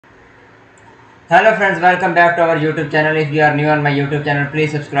Hello friends, welcome back to our YouTube channel. If you are new on my YouTube channel,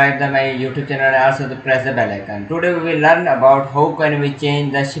 please subscribe to my YouTube channel and also press the bell icon. Today we will learn about how can we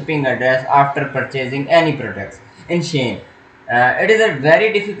change the shipping address after purchasing any products in SHEIN. It is a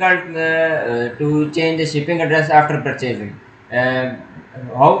very difficult to change the shipping address after purchasing. Uh,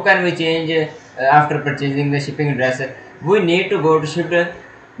 how can we change after purchasing the shipping address? We need to go to shipped.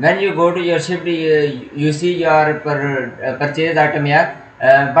 When you go to your shipped, you see your purchased item here,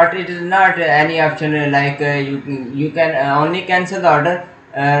 but it is not any option like you can only cancel the order,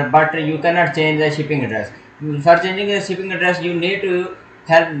 but you cannot change the shipping address. For changing the shipping address, you need to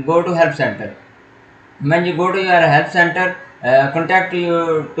go to help center. When you go to your help center, contact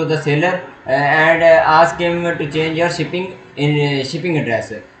you to the seller and ask him to change your shipping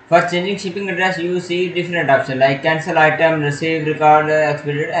address. For changing shipping address, you see different options like cancel item, receive record,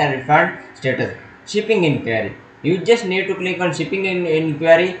 expedited, and refund status. Shipping inquiry, you just need to click on shipping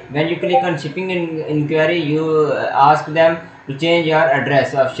inquiry. When you click on shipping inquiry, you ask them to change your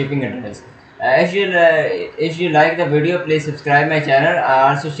address of shipping address. If you like the video, please subscribe my channel.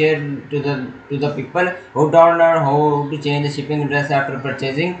 Also share to the people who don't know how to change the shipping address after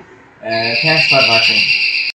purchasing. Thanks for watching.